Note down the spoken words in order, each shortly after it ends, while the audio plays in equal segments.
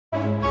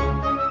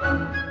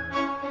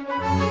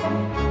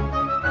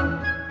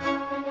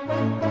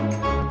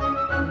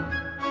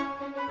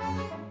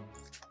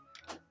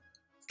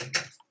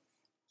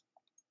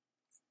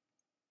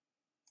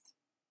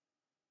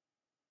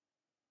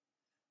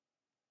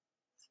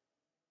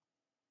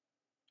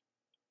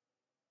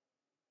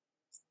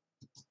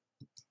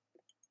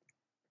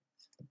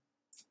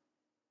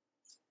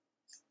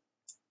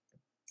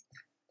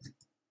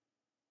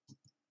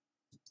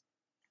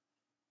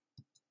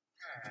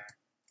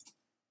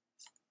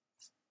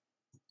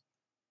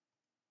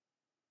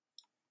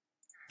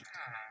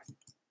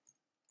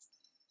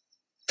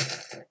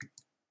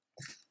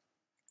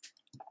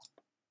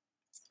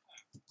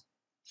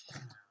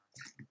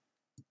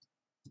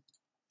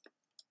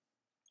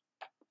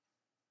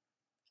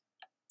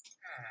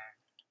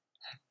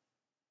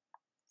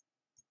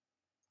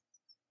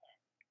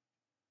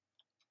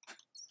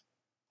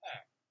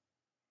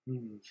Hmm. I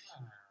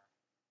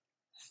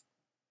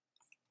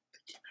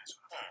think he knows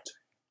what I want to.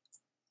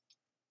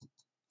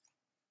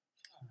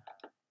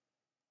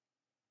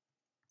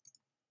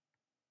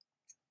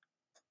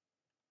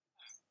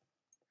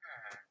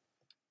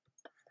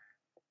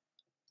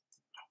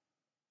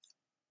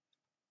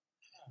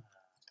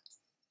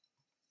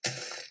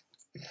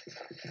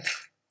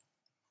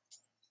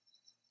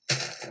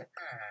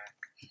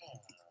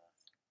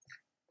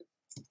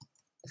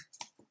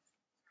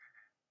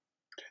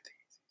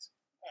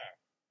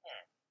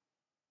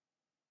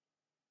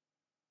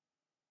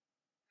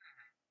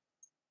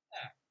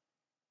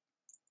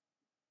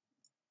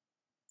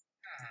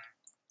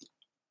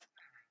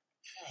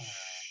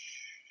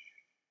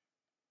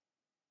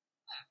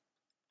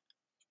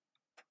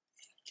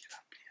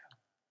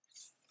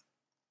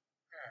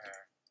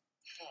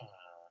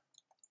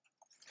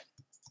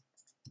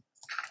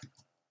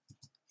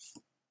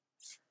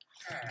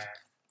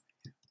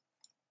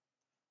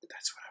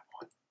 That's what I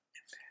want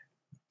in there.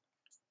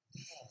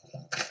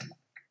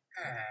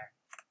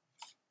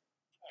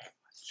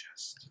 Let's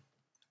just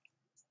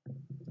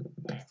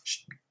grab,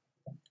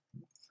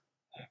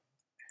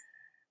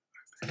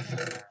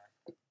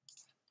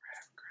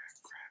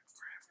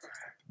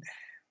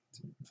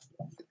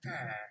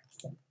 and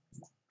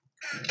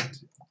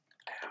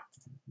now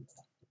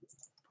put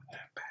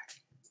that back.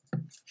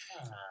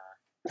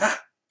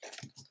 Ah!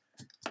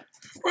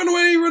 Run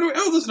away, run away!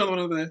 Oh, there's another one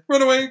over there.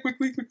 Run away,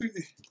 quickly, quickly.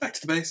 Back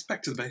to the base,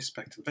 back to the base,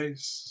 back to the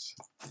base.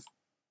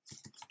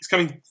 He's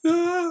coming.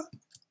 Ah!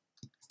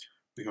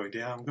 We're going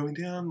down, long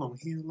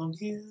here, long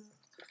here.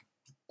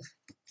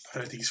 I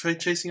don't think he's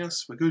chasing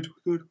us. We're good,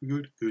 we're good, we're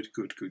good, good,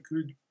 good, good,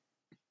 good.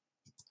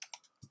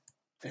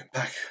 And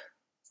back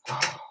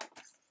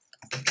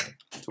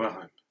to our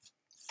home.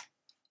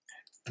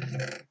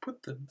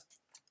 Put them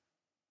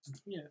in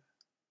here.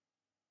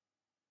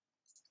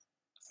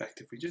 In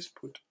fact, if we just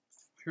put,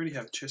 we already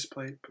have a chest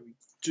plate, but we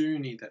do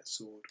need that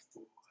sword.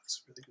 Oh,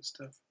 that's really good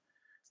stuff.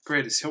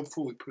 Great is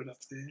helpful, we put it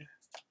up there.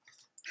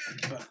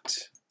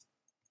 But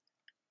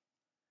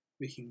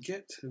we can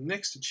get to the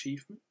next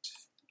achievement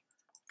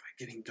by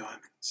getting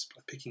diamonds,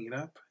 by picking it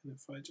up. And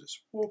if I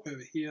just walk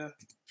over here,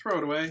 throw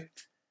it away,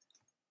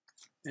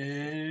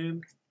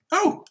 and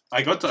oh,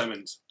 I got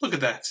diamonds. Look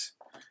at that.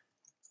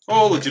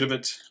 All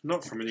legitimate,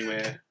 not from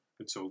anywhere.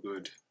 It's all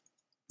good.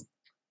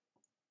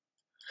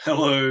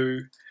 Hello,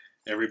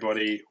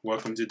 everybody.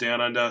 Welcome to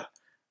Down Under.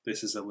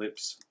 This is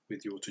Elipse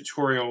with your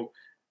tutorial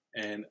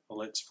and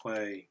Let's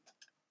Play.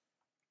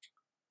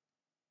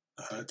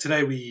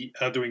 Today we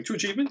are doing two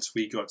achievements.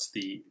 We got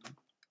the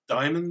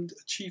diamond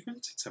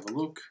achievement. Let's have a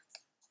look.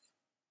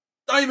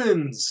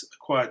 Diamonds!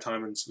 Acquire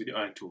diamonds with your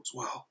iron tools.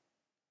 Well,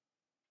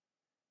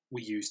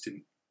 we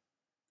didn't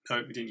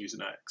use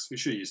an axe. We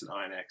should use an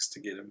iron axe to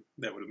get them.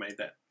 That would have made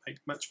that make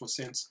much more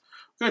sense.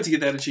 We're going to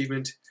get that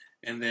achievement,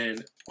 and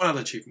then one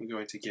other achievement we're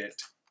going to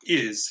get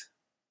is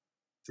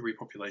the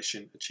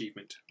repopulation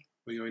achievement.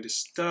 We're going to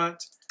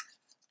start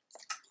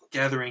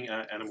gathering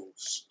our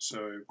animals.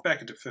 So back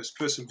into first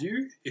person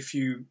view, if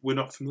you were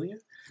not familiar,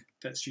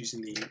 that's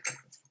using the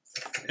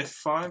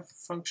F5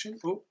 function.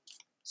 Oh,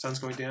 sun's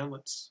going down.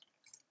 Let's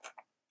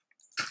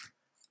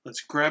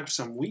grab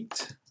some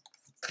wheat.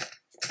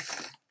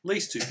 At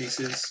least 2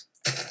 pieces.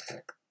 5.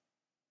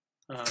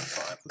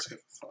 Let's go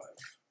for 5.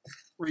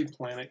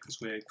 Replant it because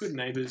we're good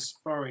neighbours,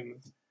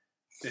 borrowing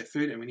their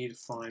food, and we need to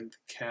find the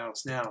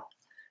cows. Now,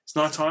 it's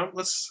night time.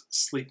 Let's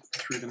sleep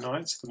through the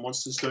night so the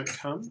monsters don't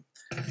come.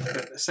 But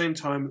at the same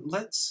time,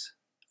 let's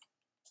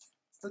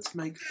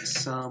make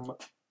some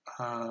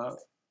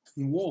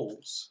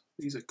walls.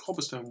 These are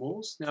cobblestone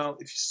walls. Now,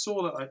 if you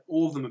saw that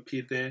all of them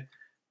appeared there,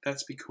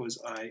 that's because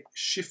I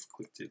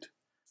shift-clicked it.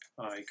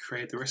 I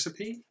created the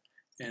recipe,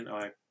 and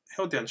I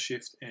held down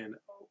shift and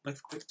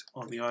left-clicked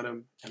on the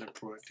item, and it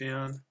brought it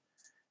down.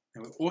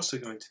 And we're also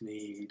going to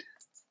need,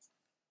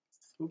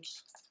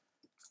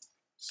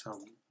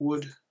 some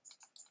wood.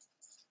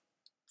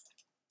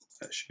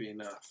 That should be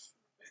enough.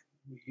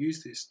 And we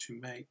use this to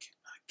make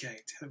a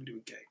gate. How do we do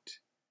a gate?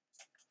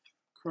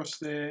 Cross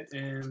there,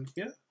 and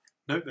yeah.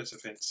 Nope, that's a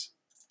fence.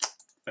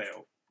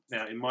 Fail.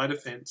 Now, in my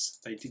defense,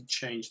 they did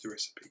change the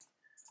recipe.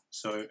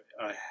 So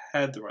I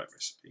had the right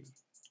recipe.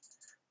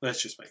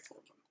 Let's just make 4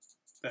 of them.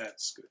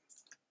 That's good.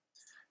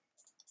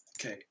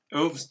 Okay.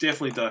 Oh, it's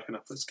definitely dark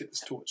enough. Let's get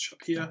this torch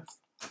up here.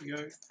 There we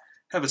go.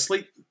 Have a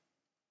sleep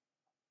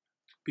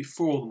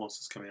before the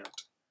monsters come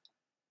out.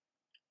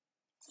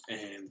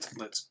 And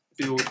let's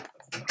build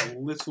a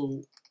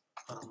little...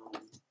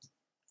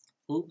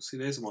 oh, see,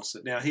 there's a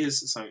monster. Now,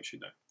 here's something you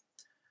should know.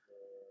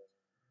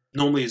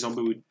 Normally, a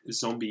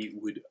zombie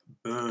would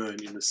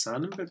burn in the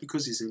sun, but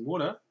because he's in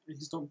water,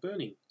 he's not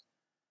burning.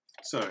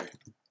 So,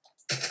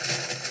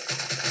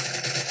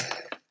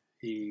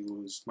 he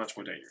was much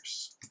more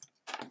dangerous.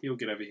 He'll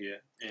get over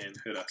here and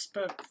hurt us,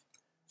 but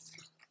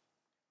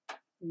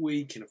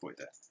we can avoid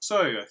that.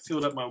 So, I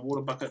filled up my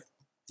water bucket,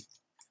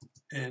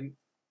 and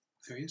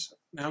there he is.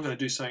 Now I'm going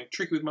to do something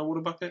tricky with my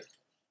water bucket.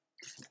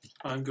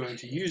 I'm going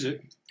to use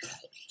it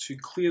to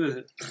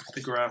clear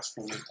the grass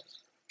for me.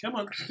 Come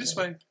on, this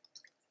way.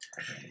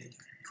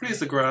 clears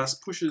the grass,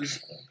 pushes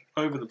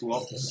over the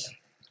blocks,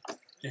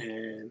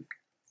 and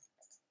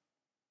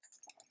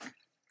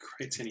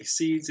creates any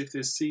seeds if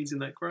there's seeds in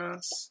that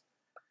grass.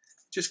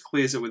 Just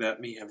clears it without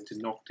me having to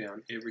knock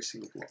down every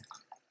single block.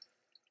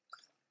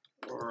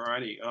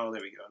 Alrighty, oh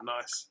there we go,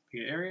 nice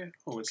big area.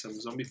 Oh, and some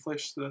zombie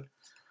flesh the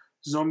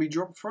zombie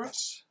drop for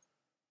us.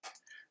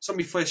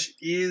 Zombie flesh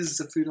is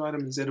a food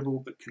item, is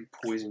edible, but can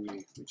poison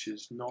you, which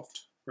is not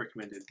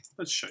recommended.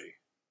 Let's show you.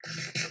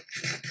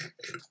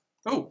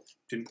 Oh,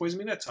 didn't poison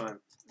me that time.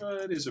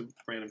 It is a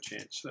random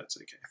chance, so that's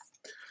okay.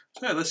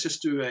 So let's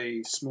just do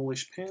a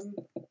smallish pen.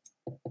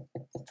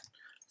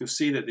 You'll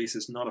see that this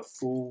is not a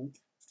full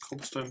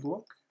cobblestone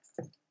block.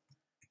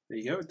 There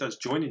you go, it does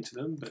join into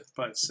them, but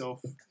by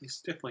itself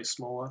it's definitely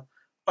smaller.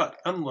 But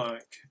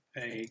unlike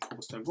a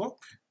cobblestone block,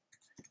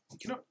 you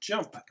cannot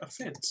jump a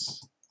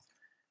fence.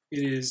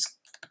 It is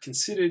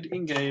considered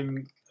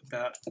in-game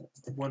about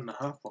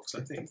 1.5 blocks,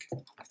 I think.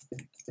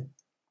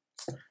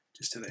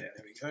 Just to there,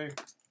 there we go.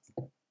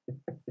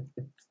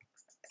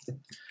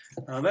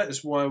 That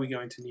is why we're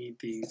going to need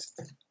these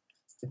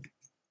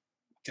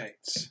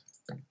gates.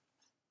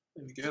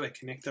 There we go, they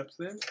connect up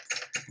to them.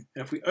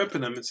 And if we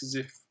open them, it's as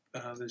if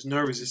there's no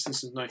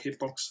resistance, there's no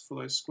hitbox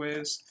for those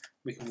squares.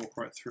 We can walk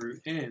right through,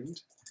 and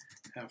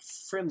our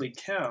friendly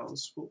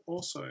cows will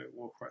also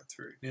walk right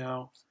through.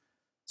 Now,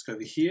 let's go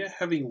over here.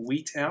 Having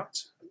wheat out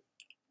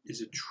is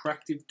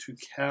attractive to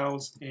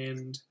cows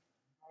and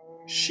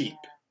sheep.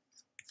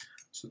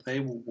 So they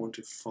will want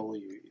to follow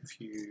you if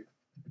you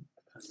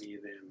are near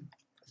them.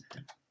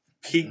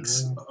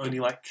 Pigs only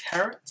like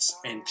carrots,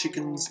 and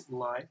chickens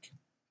like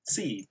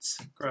seeds,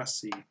 grass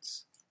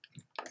seeds.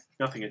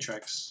 Nothing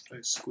attracts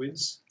those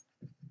squids.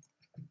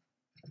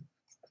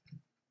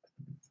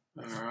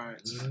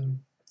 Alright.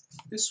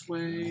 This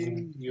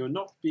way, you're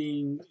not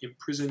being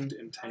imprisoned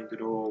and tamed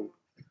at all.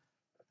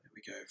 There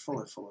we go.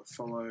 Follow, follow,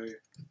 follow.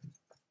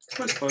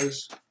 Close,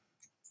 close.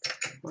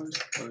 Close,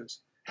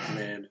 close. And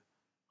then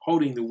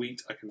holding the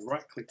wheat, I can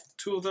right click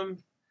 2 of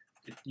them.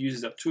 It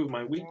uses up 2 of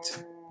my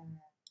wheat.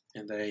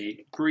 And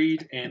they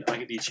breed, and I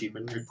get the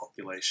achievement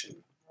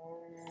Repopulation.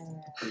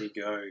 There you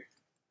go.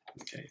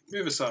 Okay,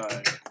 move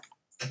aside.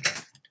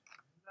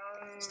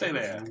 Stay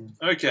there.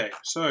 Okay,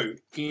 so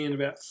in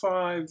about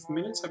 5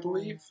 minutes, I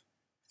believe,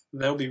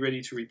 they'll be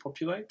ready to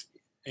repopulate.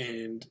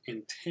 And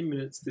in 10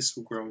 minutes, this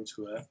will grow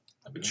into a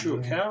mature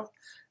cow.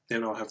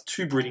 Then I'll have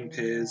 2 breeding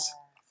pairs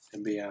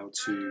and be able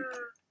to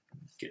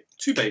get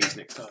 2 babies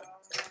next time.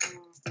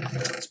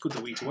 Let's put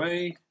the wheat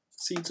away,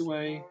 seeds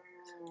away,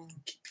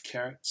 keep the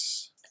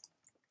carrots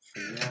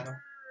for now.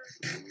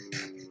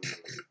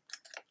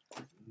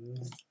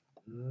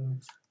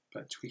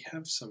 But we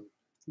have some,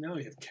 now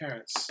we have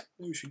carrots.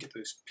 Maybe we should get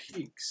those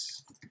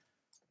pigs.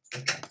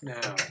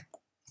 Now,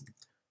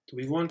 do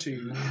we want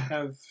to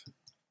have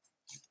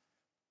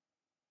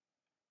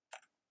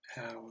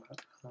our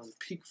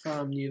pig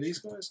farm near these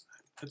guys?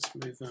 Let's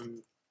move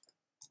them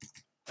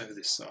over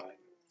this side.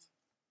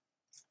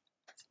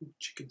 Ooh,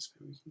 chickens,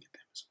 maybe we can get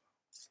them as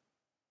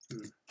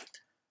well.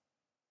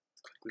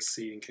 Click the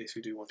seed in case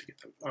we do want to get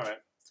them.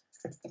 Alright.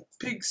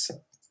 Pigs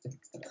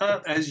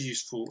aren't as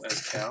useful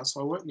as cows,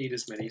 so I won't need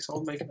as many, so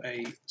I'll make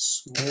a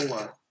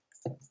smaller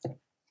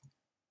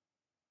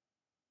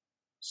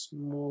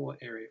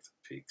area for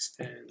pigs,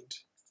 and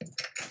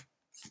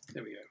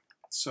there we go.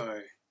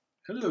 So,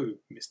 hello,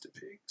 Mr.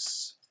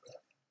 Pigs.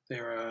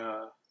 There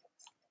are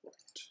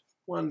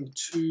 1,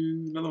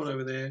 2, another one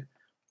over there.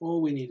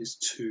 All we need is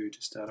 2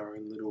 to start our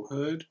own little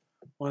herd.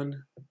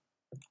 1,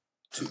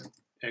 2.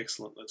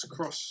 Excellent, let's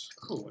cross.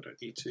 Oh, I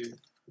don't need to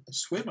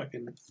swim, I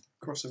can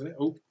cross over there.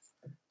 Oh,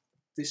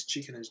 this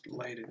chicken has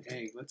laid an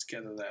egg. Let's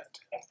gather that.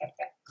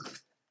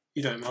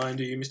 You don't mind,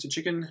 do you, Mr.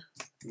 Chicken?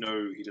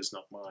 No, he does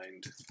not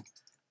mind.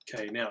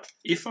 Okay, now,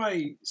 if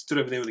I stood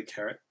over there with a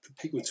carrot, the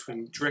pig would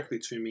swim directly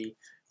to me,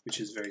 which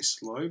is very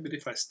slow. But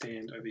if I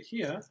stand over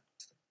here,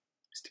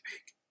 Mr.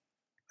 Pig,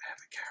 I have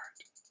a carrot.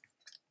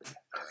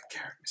 I have a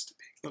carrot, Mr.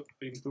 Pig. Look,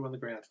 I even put it on the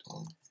ground. I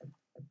have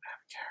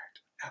a carrot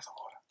out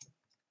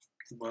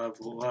of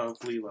the water.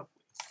 Lovely, lovely.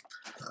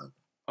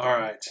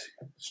 Alright,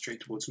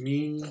 straight towards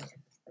me.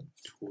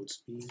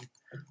 Towards me.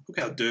 Look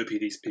how derpy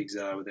these pigs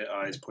are with their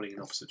eyes pointing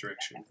in opposite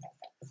direction.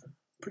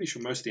 Pretty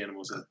sure most of the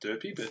animals are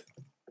derpy, but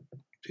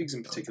pigs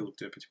in particular look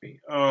derpy to me.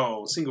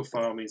 Oh, single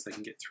file means they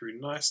can get through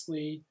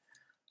nicely.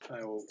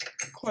 I will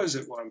close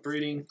it while I'm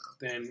breeding.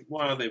 Then,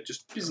 while they're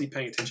just busy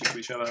paying attention to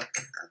each other,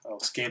 I'll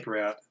scamper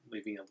out,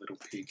 leaving a little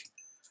pig.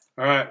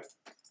 Alright,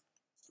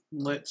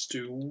 let's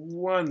do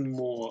one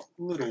more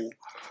little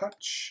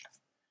hutch.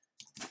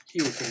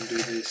 Here we can do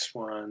this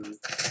one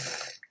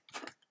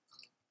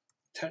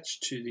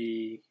attached to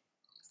the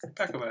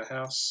back of our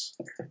house.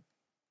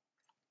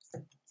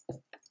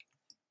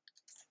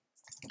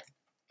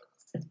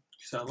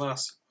 Use our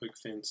last oak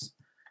fence.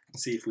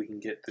 See if we can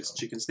get this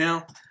chickens.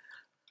 Now,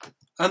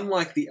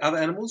 unlike the other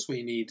animals where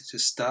you need to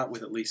start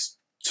with at least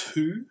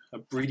 2, a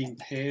breeding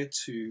pair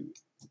to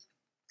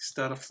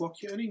start a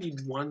flock, you only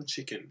need 1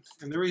 chicken.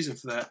 And the reason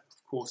for that,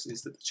 of course,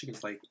 is that the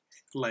chickens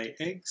lay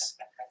eggs,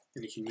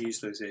 and you can use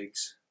those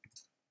eggs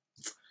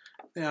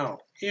Now,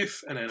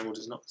 if an animal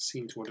does not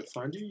seem to want to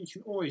find you, you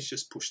can always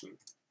just push them.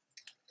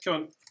 Come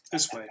on,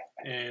 this way.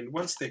 And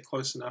once they're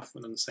close enough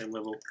and on the same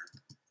level,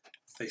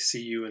 they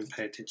see you and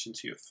pay attention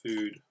to your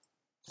food.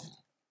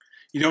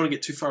 You don't want to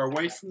get too far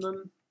away from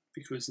them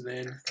because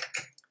then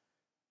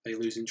they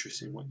lose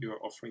interest in what you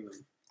are offering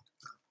them.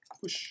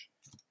 Push,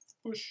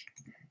 push,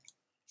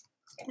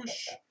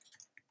 push,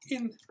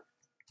 in,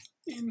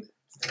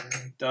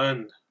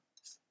 done.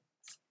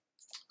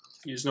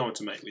 You just know what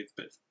to make with,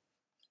 but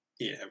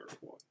here, have a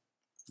reward.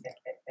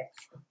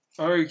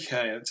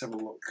 Okay, let's have a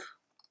look.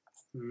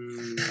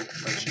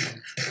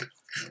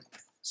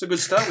 So good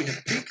start. We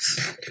have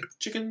pigs,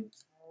 chicken,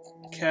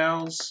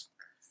 cows,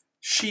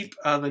 sheep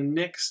are the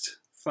next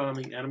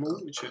farming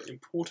animal, which are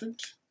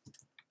important.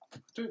 I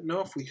don't know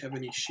if we have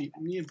any sheep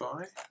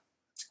nearby.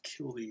 Let's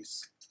kill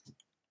these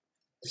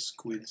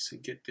squids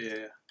and get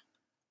their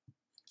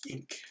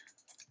ink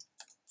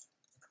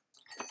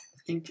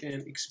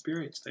and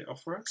experience they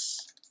offer us.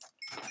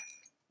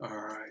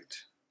 Alright,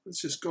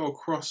 let's just go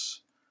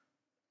across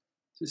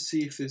to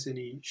see if there's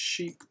any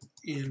sheep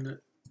in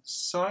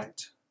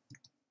sight.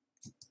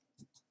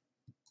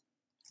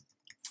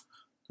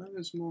 No,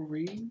 there's more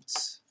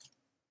reeds.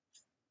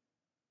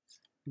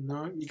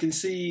 No, you can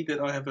see that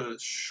I have a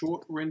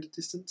short render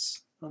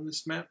distance on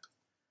this map.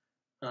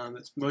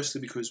 That's mostly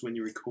because when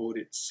you record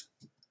it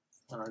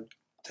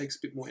takes a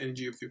bit more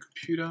energy of your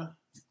computer.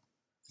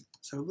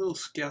 So a little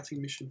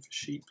scouting mission for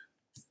sheep.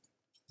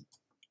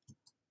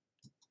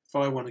 If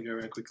I want to go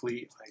around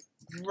quickly,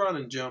 I run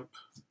and jump.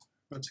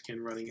 Once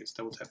again, running, it's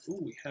double tap. Oh,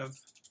 we have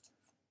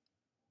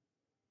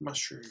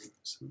mushrooms,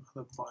 some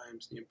other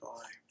biomes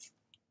nearby.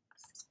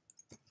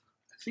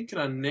 I think in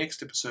our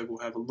next episode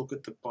we'll have a look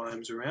at the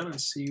biomes around and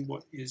see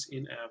what is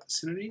in our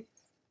vicinity.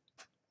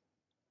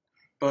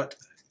 But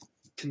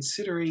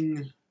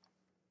considering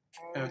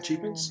our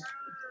achievements,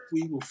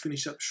 we will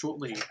finish up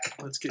shortly.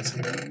 Let's get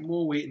some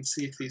more wheat and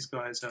see if these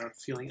guys are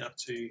feeling up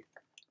to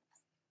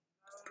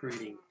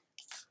breeding.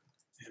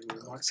 And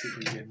we might see if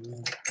we can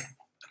get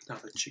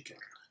another chicken.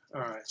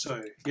 Alright,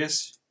 so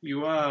yes,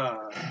 you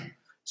are.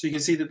 So you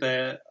can see that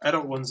the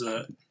adult ones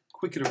are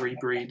quicker to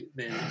rebreed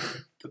than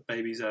the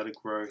babies are to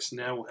grow. So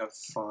now we'll have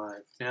 5.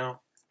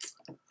 Now,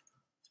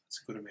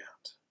 that's a good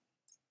amount.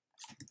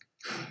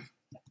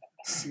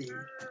 Let's see.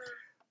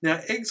 Now,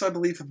 eggs, I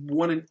believe, have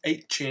 1 in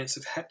 8 chance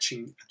of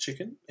hatching a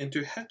chicken. And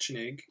to hatch an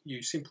egg,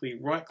 you simply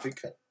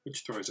right-click,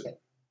 which throws it.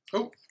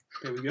 Oh,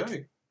 there we go.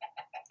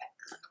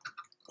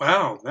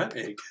 Wow, that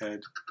egg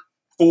had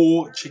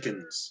 4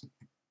 chickens.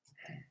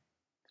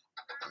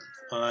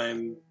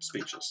 I'm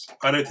speechless.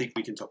 I don't think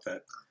we can top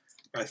that.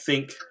 I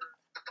think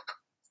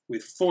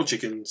with 4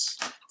 chickens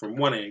from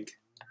 1 egg,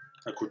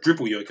 a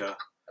quadruple yoker,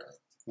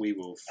 we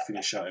will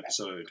finish our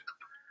episode.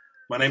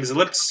 My name is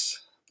Elipse.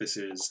 This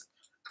is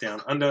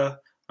Down Under,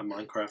 a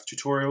Minecraft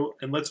tutorial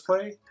and Let's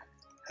Play.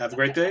 Have a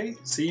great day.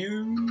 See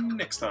you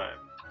next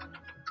time.